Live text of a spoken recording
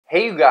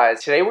Hey you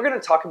guys, today we're going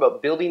to talk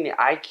about building the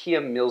Ikea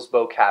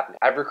Milsbo cabinet.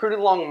 I've recruited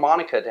along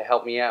Monica to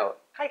help me out.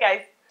 Hi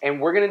guys. And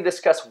we're going to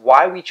discuss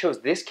why we chose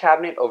this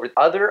cabinet over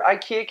other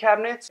Ikea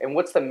cabinets and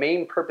what's the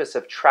main purpose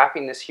of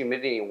trapping this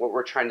humidity and what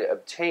we're trying to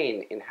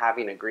obtain in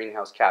having a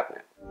greenhouse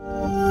cabinet.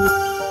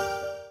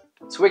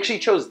 So we actually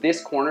chose this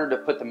corner to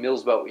put the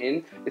Milsbo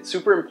in. It's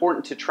super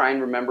important to try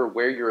and remember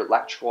where your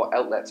electrical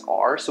outlets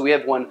are. So we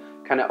have one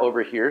kind of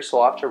over here,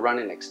 so I'll have to run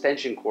an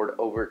extension cord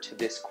over to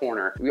this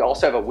corner. We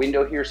also have a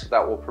window here, so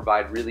that will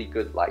provide really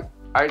good light.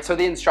 All right, so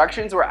the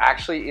instructions were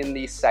actually in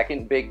the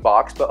second big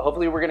box, but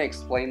hopefully we're gonna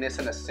explain this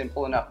in a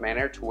simple enough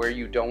manner to where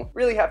you don't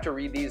really have to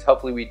read these.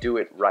 Hopefully we do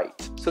it right.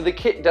 So the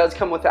kit does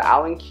come with an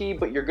Allen key,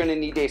 but you're gonna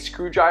need a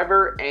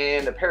screwdriver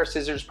and a pair of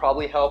scissors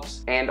probably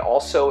helps, and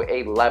also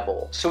a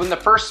level. So in the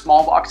first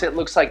small box, it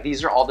looks like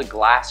these are all the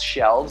glass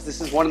shelves. This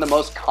is one of the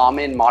most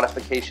common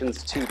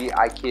modifications to the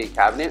Ikea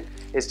cabinet,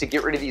 is to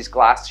get rid of these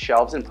glass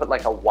shelves and put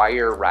like a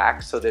wire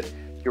rack so that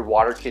your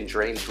water can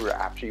drain through it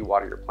after you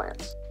water your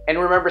plants. And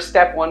remember,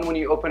 step one when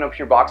you open up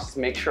your box is to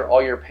make sure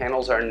all your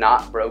panels are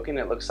not broken.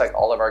 It looks like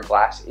all of our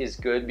glass is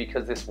good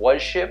because this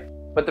was shipped.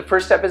 But the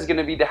first step is going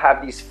to be to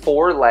have these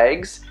 4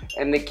 legs,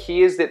 and the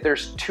key is that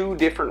there's 2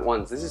 different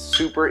ones. This is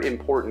super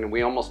important, and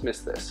we almost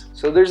missed this.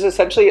 So there's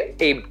essentially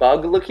a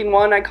bug looking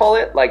one, I call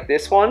it, like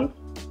this one,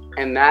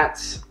 and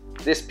that's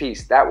this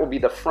piece. That will be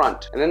the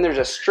front. And then there's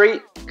a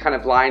straight kind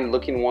of line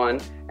looking one,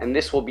 and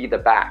this will be the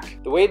back.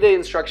 The way the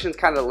instructions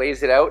kind of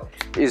lays it out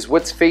is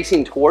what's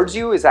facing towards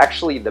you is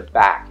actually the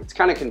back. It's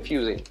kind of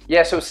confusing.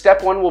 Yeah, so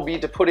step 1 will be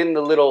to put in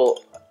the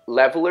little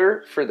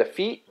leveler for the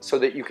feet so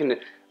that you can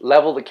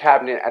level the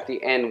cabinet at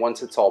the end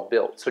once it's all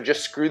built. So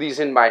just screw these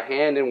in by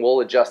hand and we'll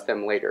adjust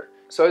them later.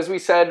 So as we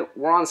said,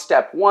 we're on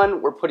step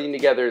 1, we're putting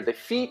together the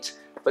feet,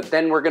 but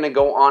then we're gonna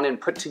go on and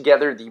put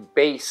together the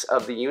base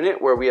of the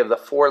unit where we have the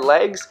 4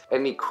 legs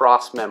and the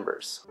cross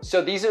members.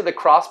 So these are the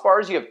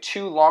crossbars. You have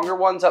 2 longer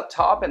ones up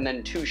top and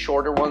then 2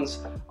 shorter ones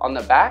on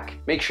the back.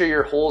 Make sure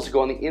your holes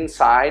go on the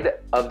inside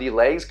of the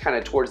legs, kind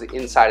of towards the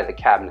inside of the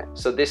cabinet.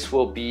 So this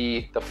will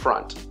be the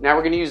front. Now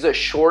we're gonna use a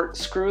short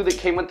screw that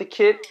came with the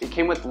kit. It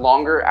came with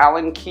longer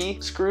Allen key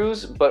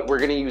screws, but we're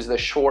gonna use the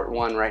short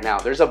one right now.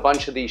 There's a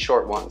bunch of these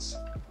short ones.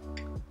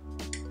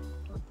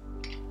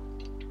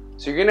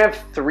 So you're gonna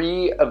have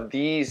 3 of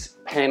these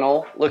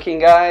panel looking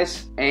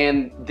guys,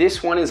 and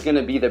this one is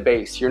gonna be the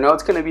base. You know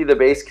it's gonna be the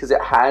base because it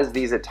has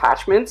these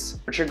attachments,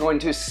 which are going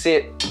to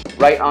sit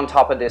right on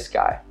top of this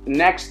guy.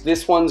 Next,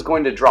 this one's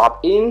going to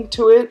drop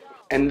into it,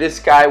 and this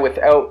guy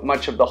without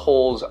much of the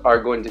holes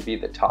are going to be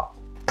the top.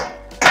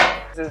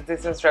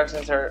 These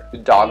instructions are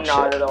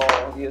not at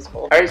all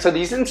useful. All right, so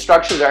these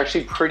instructions are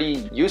actually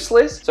pretty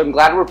useless. So I'm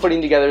glad we're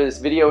putting together this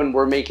video and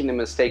we're making the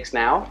mistakes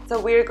now. So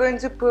we're going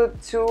to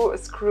put 2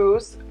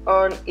 screws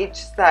on each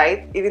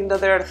side, even though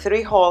there are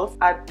 3 holes.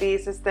 At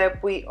this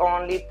step, we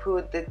only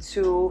put the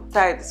 2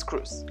 side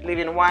screws,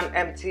 leaving one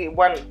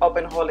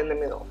open hole in the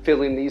middle.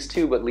 Fill in these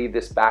 2, but leave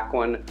this back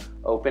one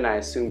open, I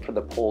assume, for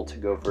the pole to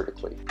go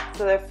vertically.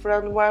 So the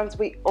front ones,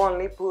 we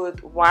only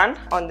put 1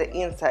 on the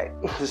inside.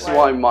 This is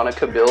why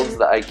Monica builds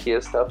the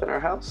Ikea stuff in our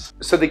house.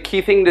 So the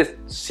key thing to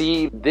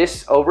see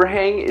this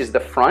overhang is the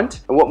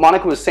front. And what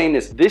Monica was saying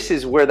is this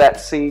is where that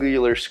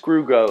singular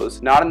screw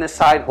goes, not in the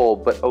side hole,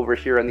 but over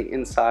here on the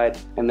inside,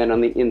 and then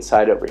on the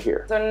inside over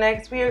here. So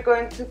next we are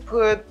going to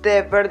put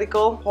the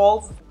vertical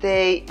holes.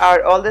 They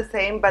are all the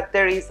same, but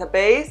there is a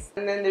base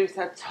and then there's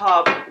a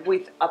top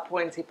with a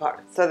pointy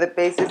part. So the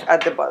base is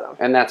at the bottom.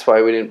 And that's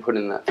why we didn't put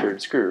in that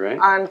 3rd screw, right?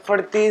 And for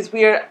this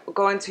we are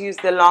going to use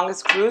the long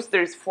screws.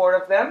 There's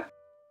 4 of them.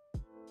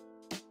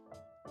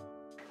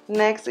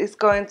 Next is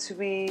going to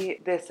be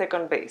the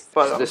second base.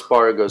 So this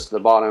bar goes to the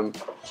bottom.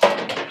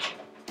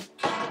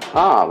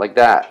 Ah, like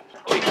that.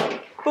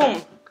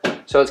 Boom.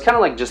 So it's kind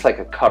of like just like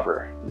a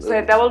cover. So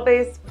the double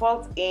base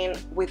falls in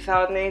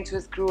without needing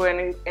to screw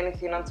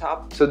anything on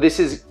top. So this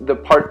is the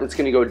part that's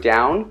going to go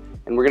down,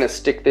 and we're going to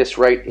stick this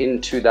right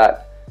into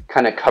that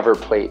kind of cover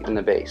plate in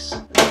the base.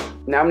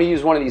 Now I'm going to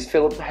use one of these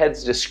Phillips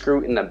heads to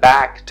screw in the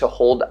back to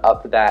hold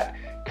up that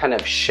kind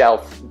of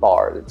shelf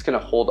bar that's going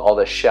to hold all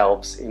the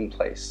shelves in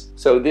place.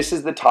 So this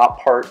is the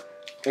top part,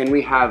 and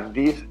we have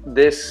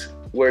this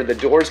where the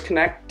doors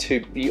connect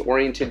to be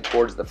oriented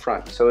towards the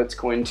front. So it's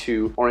going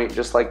to orient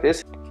just like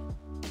this.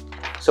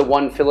 So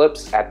 1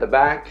 Phillips at the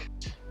back.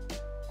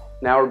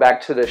 Now we're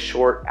back to the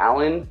short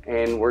Allen,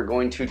 and we're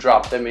going to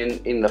drop them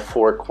in the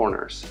 4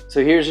 corners.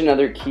 So here's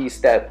another key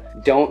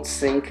step. Don't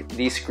sink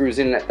these screws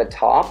in at the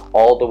top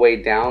all the way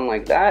down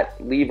like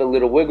that. Leave a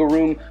little wiggle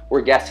room,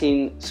 we're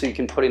guessing, so you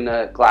can put in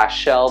the glass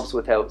shelves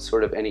without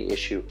sort of any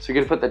issue. So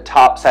you're gonna put the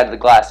top side of the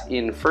glass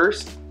in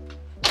first.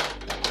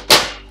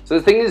 So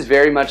the thing is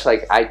very much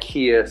like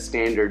Ikea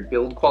standard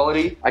build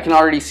quality. I can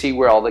already see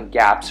where all the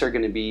gaps are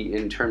going to be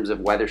in terms of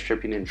weather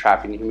stripping and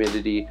trapping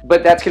humidity.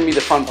 But that's going to be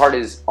the fun part,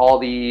 is all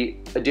the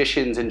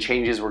additions and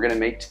changes we're going to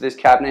make to this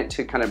cabinet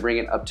to kind of bring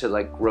it up to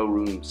like grow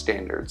room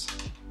standards.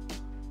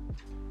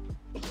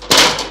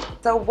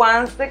 So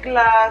once the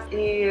glass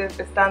is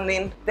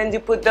standing, then you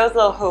put those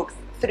little hooks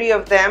 3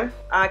 of them,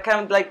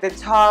 kind of like the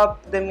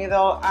top, the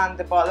middle, and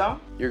the bottom.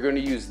 You're going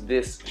to use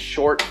this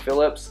short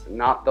Phillips,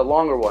 not the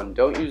longer one.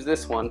 Don't use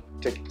this one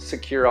to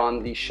secure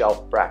on the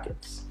shelf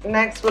brackets.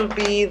 Next will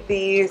be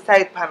the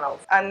side panels,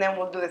 and then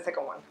we'll do the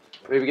second one.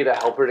 Maybe get a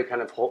helper to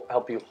kind of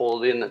help you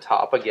hold in the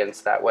top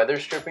against that weather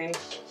stripping,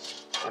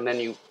 and then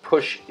you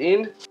push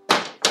in.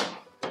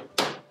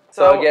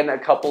 So again, a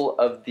couple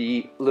of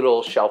the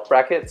little shelf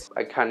brackets,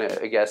 I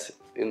guess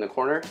in the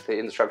corner, the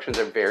instructions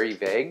are very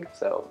vague.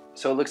 So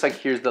it looks like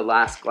here's the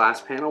last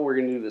glass panel. We're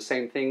gonna do the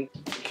same thing,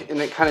 and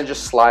it kind of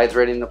just slides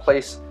right into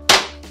place.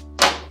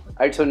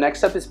 All right, so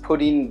next up is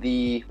putting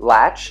the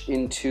latch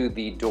into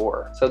the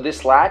door. So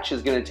this latch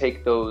is gonna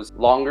take those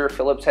longer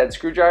Phillips head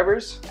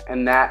screwdrivers,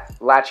 and that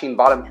latching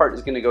bottom part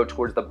is gonna go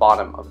towards the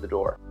bottom of the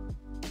door.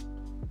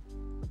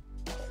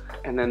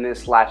 And then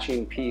this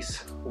latching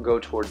piece will go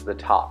towards the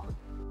top.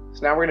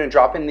 So now we're gonna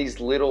drop in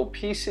these little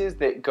pieces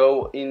that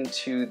go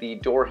into the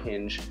door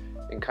hinge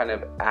and kind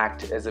of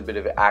act as a bit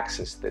of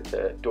axis that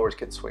the doors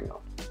can swing on.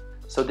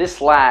 So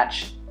this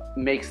latch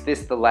makes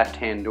this the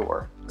left-hand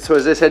door. So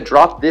as I said,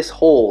 drop this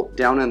hole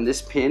down on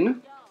this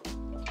pin,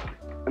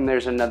 and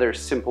there's another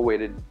simple way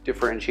to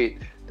differentiate.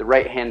 The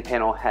right-hand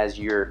panel has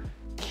your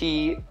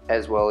key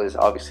as well as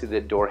obviously the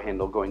door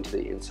handle going to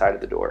the inside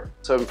of the door.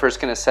 So I'm first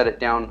gonna set it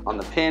down on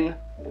the pin,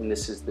 and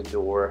this is the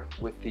door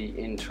with the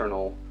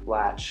internal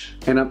latch.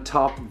 And up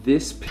top,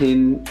 this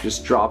pin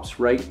just drops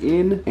right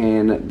in,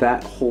 and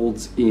that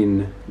holds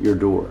in your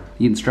door.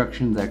 The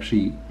instructions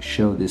actually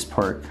show this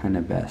part kind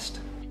of best.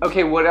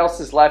 Okay, what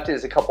else is left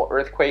is a couple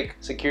earthquake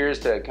secures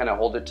to kind of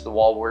hold it to the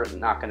wall. We're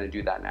not gonna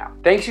do that now.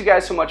 Thanks you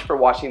guys so much for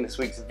watching this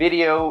week's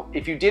video.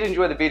 If you did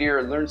enjoy the video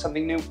or learned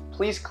something new,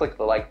 please click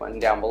the like button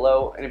down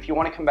below. And if you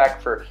wanna come back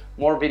for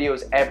more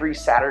videos every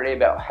Saturday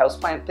about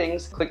houseplant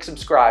things, click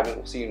subscribe, and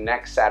we'll see you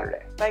next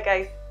Saturday. Bye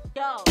guys.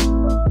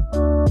 Yo.